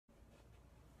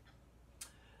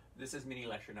This is mini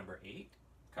lecture number 8,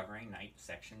 covering Knight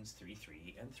sections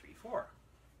 3.3 and 3.4.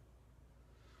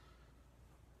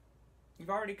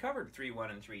 You've already covered 3.1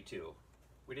 and 3.2.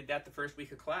 We did that the first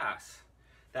week of class.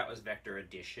 That was vector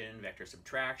addition, vector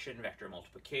subtraction, vector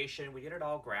multiplication. We did it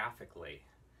all graphically.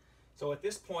 So at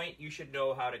this point, you should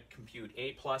know how to compute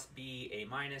a plus b, a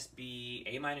minus b,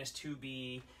 a minus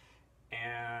 2b,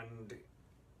 and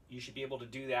you should be able to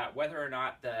do that whether or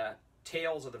not the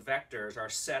tails of the vectors are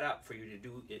set up for you to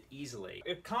do it easily.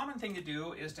 A common thing to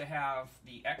do is to have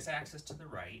the x-axis to the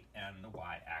right and the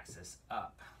y-axis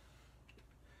up.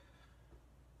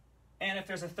 And if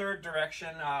there's a third direction,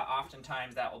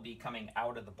 oftentimes that will be coming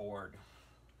out of the board.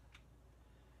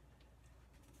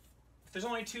 If there's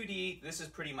only 2D, this is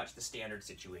pretty much the standard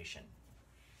situation.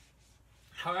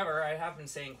 However, I have been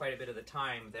saying quite a bit of the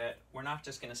time that we're not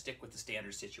just going to stick with the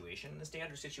standard situation. The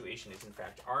standard situation is in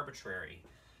fact arbitrary.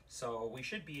 So we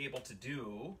should be able to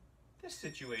do this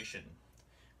situation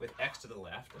with x to the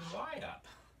left and y up.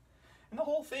 And the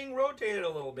whole thing rotated a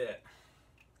little bit.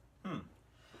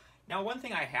 Now, one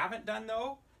thing I haven't done,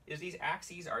 though, is these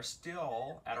axes are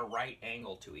still at a right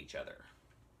angle to each other.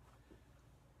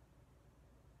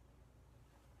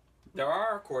 There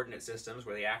are coordinate systems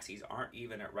where the axes aren't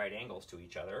even at right angles to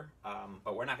each other,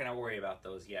 but we're not going to worry about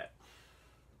those yet.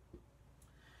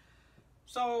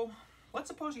 So let's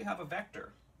suppose you have a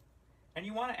vector, and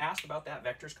you want to ask about that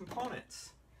vector's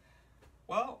components.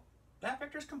 Well, that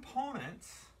vector's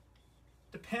components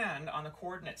depend on the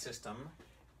coordinate system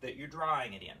that you're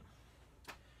drawing it in.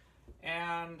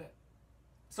 And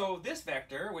so this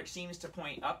vector, which seems to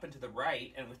point up and to the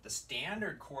right, and with the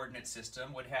standard coordinate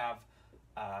system would have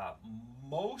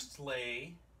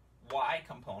mostly y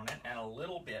component and a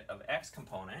little bit of x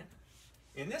component.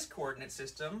 In this coordinate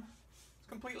system, it's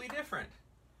completely different.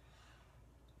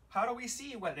 How do we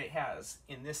see what it has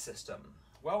in this system?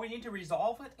 Well, we need to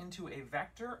resolve it into a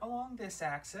vector along this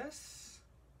axis,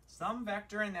 some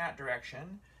vector in that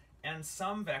direction, and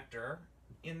some vector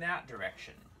in that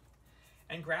direction.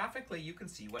 And graphically, you can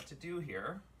see what to do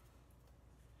here.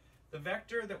 The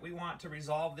vector that we want to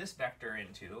resolve this vector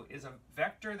into is a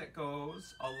vector that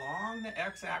goes along the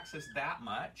x-axis that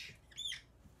much,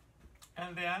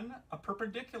 and then a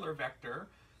perpendicular vector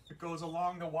that goes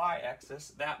along the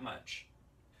y-axis that much.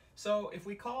 So if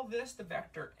we call this the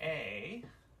vector A,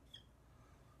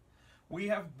 we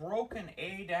have broken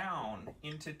A down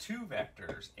into two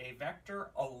vectors, a vector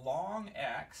along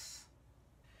x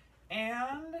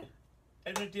and,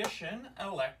 in addition,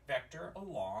 a vector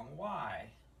along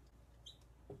y.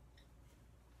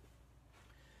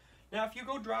 Now, if you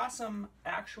go draw some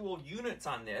actual units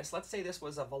on this, let's say this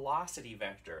was a velocity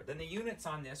vector, then the units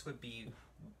on this would be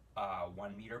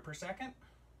 1 meter per second,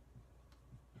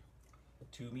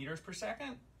 2 meters per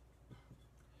second,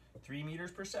 3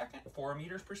 meters per second, 4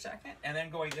 meters per second, and then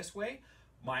going this way,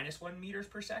 minus 1 meters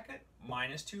per second,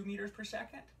 minus 2 meters per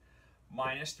second,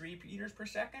 minus 3 meters per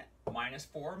second, minus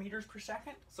 4 meters per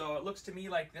second. So it looks to me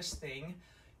like this thing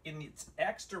in its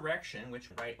x direction, which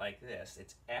we write like this,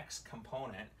 its x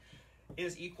component,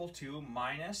 is equal to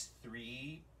minus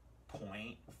 3.5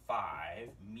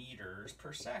 meters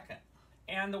per second.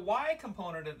 And the y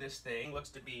component of this thing looks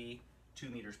to be 2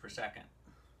 meters per second.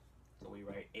 So we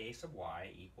write a sub y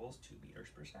equals 2 meters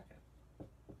per second.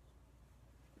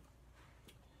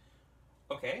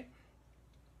 Okay,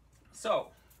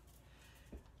 so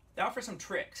now for some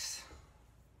tricks.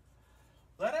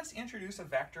 Let us introduce a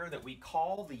vector that we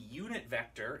call the unit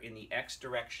vector in the x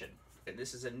direction. And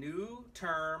this is a new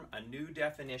term, a new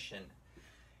definition,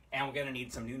 and we're going to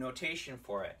need some new notation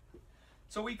for it.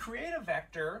 So we create a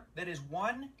vector that is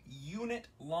 1 unit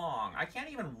long. I can't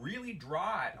even really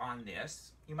draw it on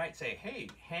this. You might say, hey,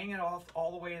 hang it off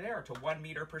all the way there to 1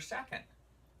 meter per second.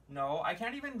 No, I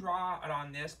can't even draw it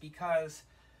on this because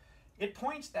it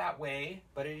points that way,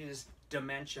 but it is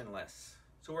dimensionless.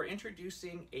 So we're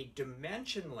introducing a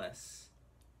dimensionless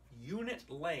unit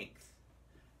length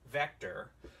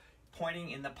vector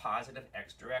pointing in the positive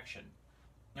x direction.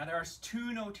 Now there are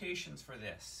two notations for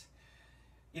this.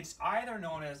 It's either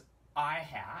known as I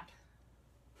hat,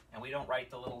 and we don't write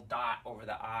the little dot over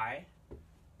the I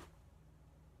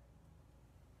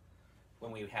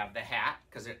when we have the hat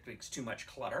because it makes too much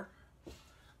clutter.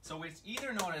 So it's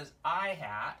either known as I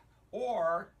hat,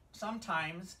 or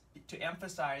sometimes, to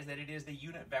emphasize that it is the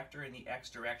unit vector in the x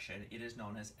direction, it is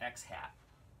known as x hat.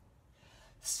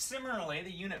 Similarly,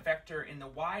 the unit vector in the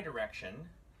y direction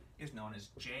is known as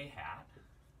j hat,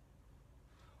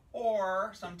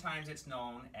 or sometimes it's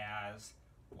known as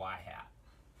y hat.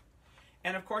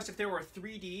 And of course, if there were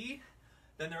 3D,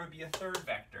 then there would be a third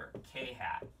vector, k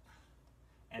hat,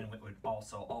 and it would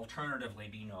also alternatively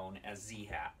be known as z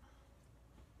hat.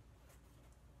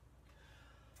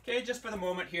 Okay, just for the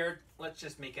moment here, let's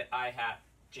just make it I hat,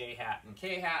 j hat, and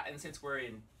k hat. And since we're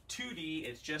in 2D,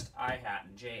 it's just I hat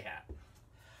and j hat.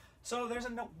 So there's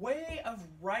a way of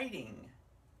writing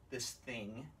this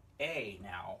thing A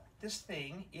now. This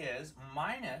thing is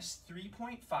minus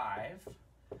 3.5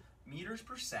 meters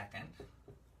per second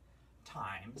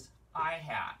times I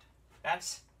hat.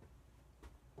 That's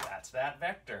that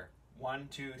vector. 1,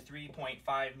 2,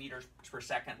 3.5 meters per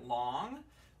second long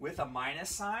with a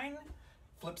minus sign.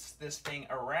 Flips this thing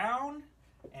around,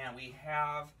 and we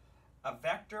have a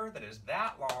vector that is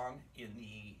that long in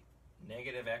the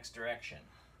negative x direction.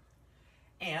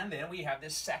 And then we have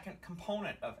this second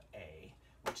component of A,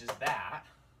 which is that.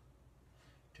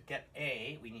 To get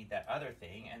A, we need that other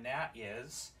thing, and that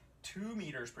is 2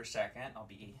 meters per second. I'll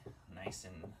be nice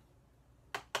and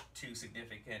two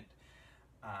significant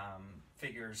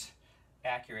figures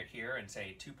accurate here and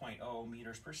say 2.0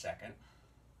 meters per second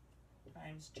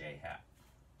times j hat.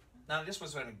 Now this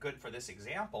wasn't good for this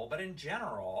example, but in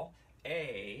general,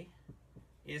 A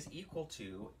is equal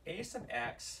to A sub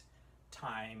x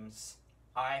times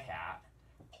I hat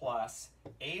plus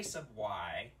A sub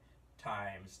y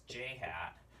times j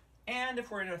hat, and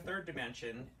if we're in a third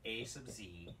dimension, A sub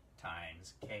z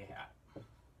times k hat.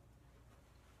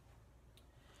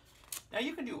 Now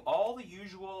you can do all the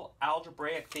usual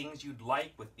algebraic things you'd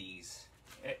like with these.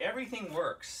 Everything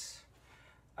works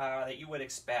that you would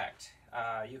expect.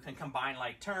 You can combine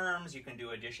like terms, you can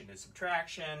do addition and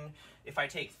subtraction. If I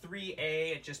take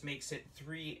 3a, it just makes it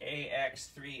 3ax,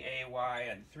 3ay,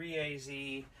 and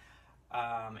 3az.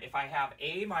 If I have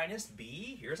a minus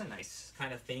b, here's a nice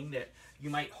kind of thing that you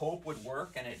might hope would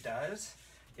work, and it does.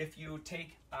 If you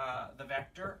take the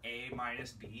vector a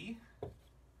minus b,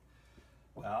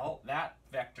 well, that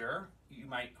vector you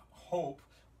might hope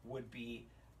would be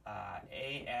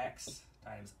ax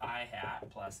times I hat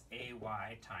plus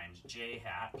ay times j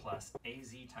hat plus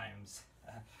az times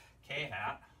k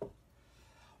hat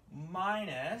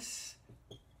minus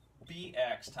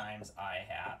bx times I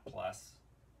hat plus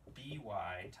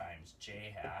by times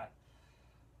j hat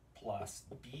plus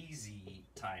bz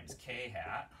times k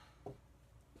hat.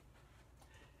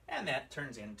 And that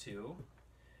turns into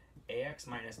ax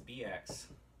minus bx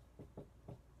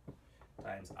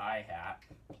times I hat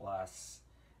plus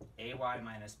ay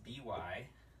minus by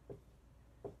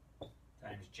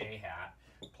times j hat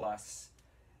plus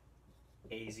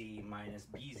az minus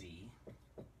bz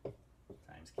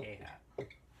times k hat.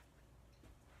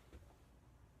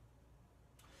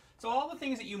 So all the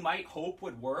things that you might hope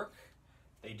would work,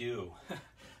 they do.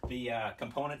 The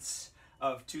components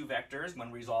of two vectors,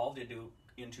 when resolved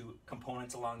into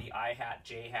components along the I hat,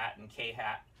 j hat, and k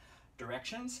hat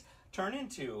directions, turn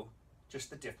into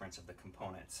just the difference of the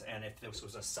components. And if this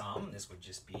was a sum, this would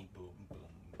just be boom,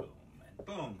 boom, boom, and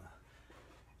boom.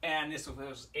 And this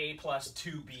was a plus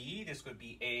 2b, this would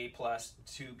be a plus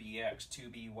 2bx,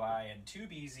 2by, and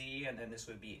 2bz, and then this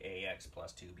would be ax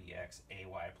plus 2bx,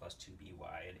 ay plus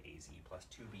 2by, and az plus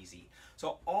 2bz.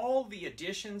 So all the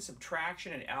addition,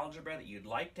 subtraction, and algebra that you'd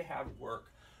like to have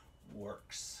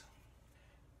works.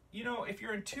 You know, if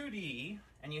you're in 2D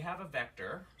and you have a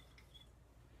vector,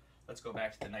 let's go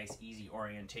back to the nice easy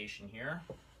orientation here.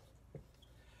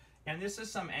 And this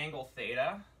is some angle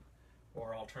theta,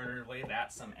 or alternatively,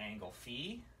 that's some angle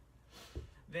phi.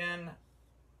 Then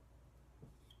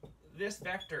this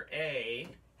vector A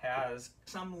has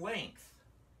some length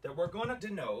that we're going to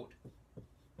denote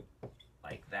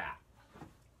like that.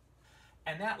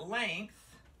 And that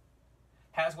length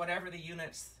has whatever the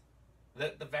units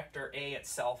that the vector A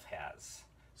itself has.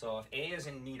 So if A is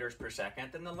in meters per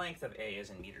second, then the length of A is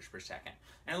in meters per second.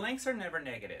 And lengths are never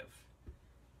negative.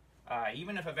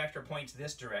 Even if a vector points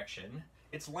this direction,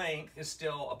 its length is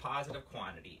still a positive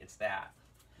quantity. It's that.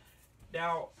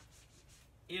 Now,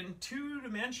 in 2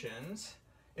 dimensions,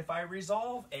 if I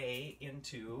resolve A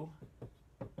into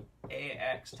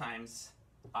ax times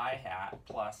I hat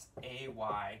plus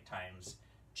ay times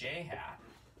j hat,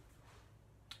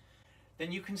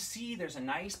 then you can see there's a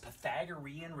nice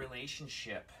Pythagorean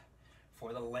relationship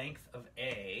for the length of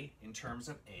A in terms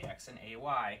of ax and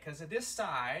ay. Because of this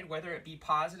side, whether it be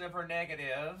positive or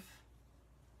negative,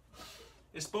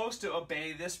 is supposed to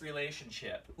obey this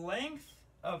relationship. Length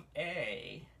of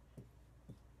A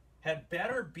had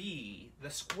better be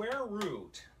the square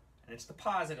root, and it's the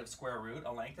positive square root,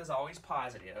 a length is always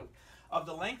positive, of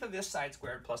the length of this side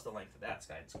squared plus the length of that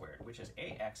side squared, which is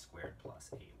ax squared plus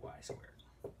ay squared.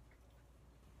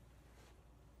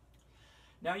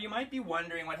 Now you might be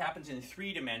wondering what happens in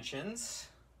 3 dimensions.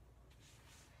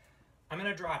 I'm going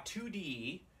to draw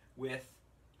 2D with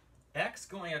x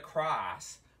going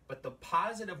across, but the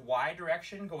positive y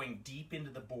direction going deep into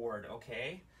the board,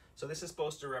 okay? So this is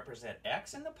supposed to represent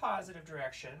x in the positive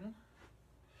direction,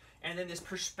 and then this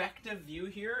perspective view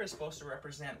here is supposed to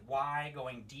represent y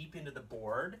going deep into the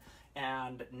board,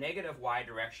 and negative y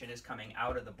direction is coming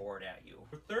out of the board at you.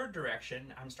 For third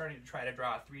direction, I'm starting to try to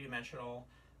draw a three-dimensional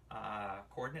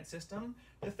coordinate system.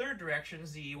 The third direction,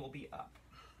 z, will be up.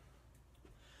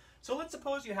 So let's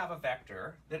suppose you have a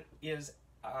vector that is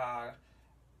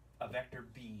a vector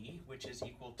b, which is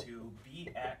equal to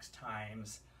bx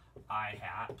times I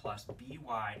hat plus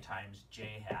by times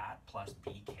j hat plus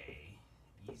bk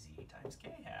bz times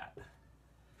k hat.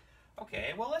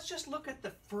 Okay, well, let's just look at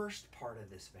the first part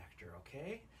of this vector,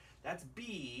 okay? That's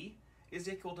b is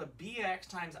equal to bx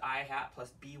times I hat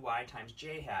plus by times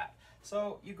j hat.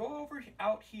 So you go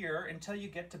out here until you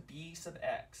get to b sub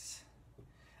x.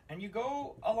 And you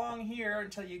go along here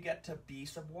until you get to b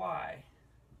sub y.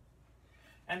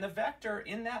 And the vector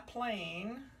in that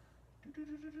plane,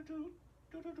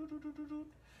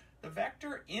 the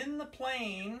vector in the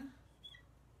plane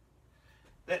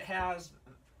that has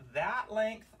that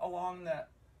length along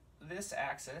this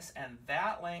axis and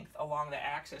that length along the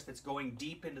axis that's going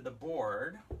deep into the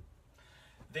board,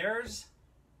 there's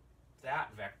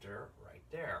that vector right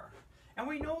there. And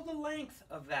we know the length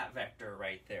of that vector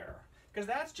right there, because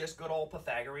that's just good old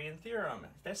Pythagorean theorem.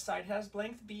 If this side has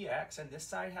length bx and this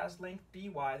side has length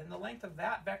by, then the length of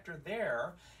that vector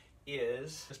there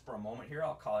is, just for a moment here,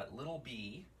 I'll call it little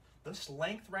b. This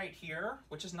length right here,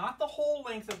 which is not the whole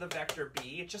length of the vector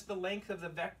b, it's just the length of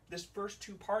this first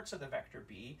two parts of the vector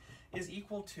b, is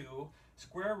equal to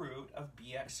square root of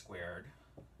bx squared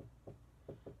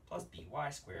plus by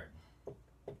squared.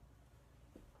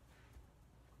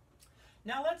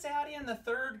 Now let's add in the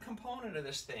third component of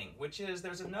this thing, which is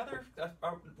there's another,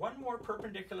 one more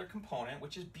perpendicular component,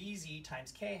 which is bz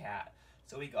times k hat.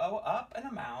 So we go up an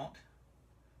amount,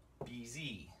 bz.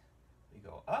 We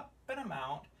go up an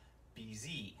amount,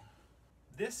 bz.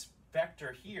 This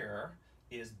vector here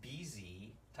is bz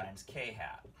times k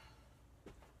hat.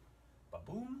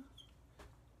 Ba-boom.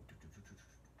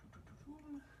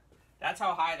 That's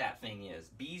how high that thing is.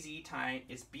 Bz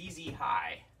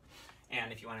high.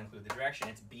 And if you want to include the direction,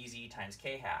 it's bz times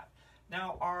k hat.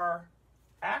 Now our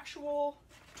actual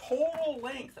total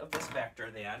length of this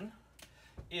vector then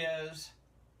is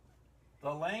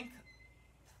the length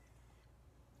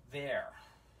there.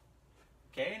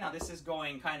 Okay, now this is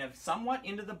going kind of somewhat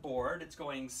into the board, it's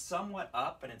going somewhat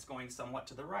up, and it's going somewhat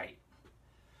to the right.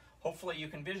 Hopefully you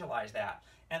can visualize that.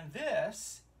 And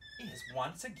this is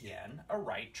once again a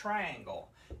right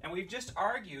triangle. And we've just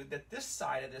argued that this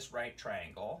side of this right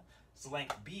triangle,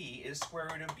 length b, is square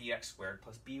root of bx squared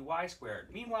plus by squared.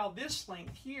 Meanwhile, this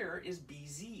length here is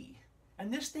bz.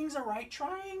 And this thing's a right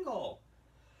triangle.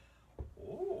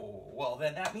 Oh, well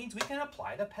then that means we can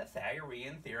apply the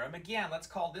Pythagorean theorem again. Let's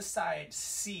call this side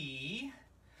c.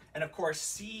 And of course,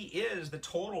 c is the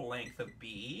total length of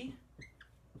b.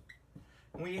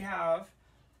 We have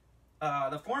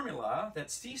the formula that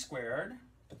c squared,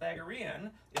 Pythagorean,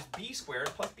 is b squared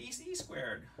plus bc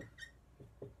squared.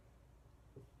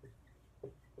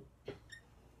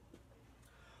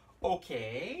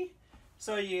 Okay,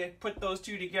 so you put those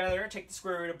two together, take the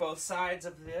square root of both sides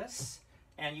of this,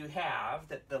 and you have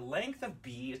that the length of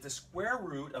b is the square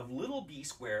root of little b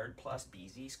squared plus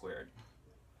bz squared.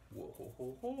 Whoa, ho,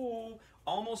 ho, ho.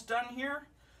 Almost done here.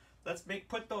 Let's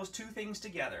put those two things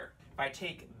together. If I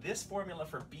take this formula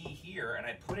for b here and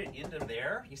I put it into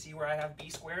there, you see where I have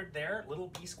b squared there, little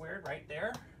b squared right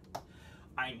there?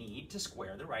 I need to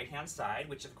square the right-hand side,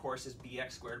 which of course is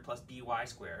bx squared plus by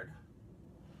squared.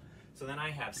 So then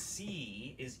I have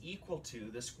c is equal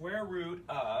to the square root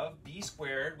of b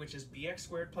squared, which is bx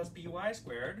squared plus by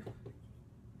squared,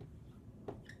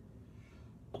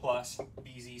 plus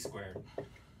bz squared. I'm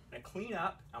going to clean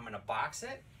up, I'm going to box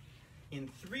it in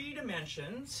 3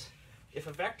 dimensions. If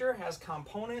a vector has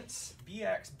components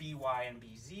bx, by, and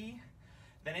bz,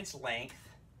 then its length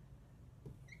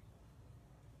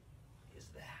is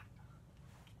that.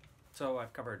 So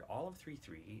I've covered all of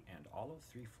 3.3 and all of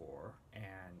 3.4, and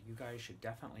you guys should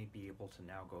definitely be able to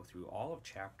now go through all of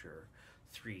chapter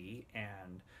 3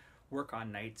 and work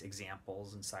on Knight's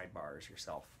examples and sidebars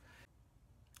yourself.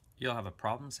 You'll have a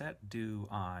problem set due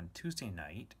on Tuesday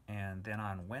night, and then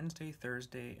on Wednesday,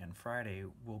 Thursday, and Friday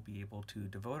we'll be able to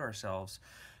devote ourselves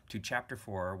to chapter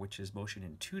 4, which is motion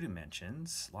in 2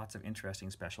 dimensions. Lots of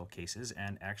interesting special cases,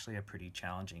 and actually a pretty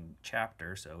challenging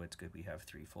chapter, so it's good we have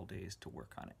 3 full days to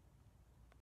work on it.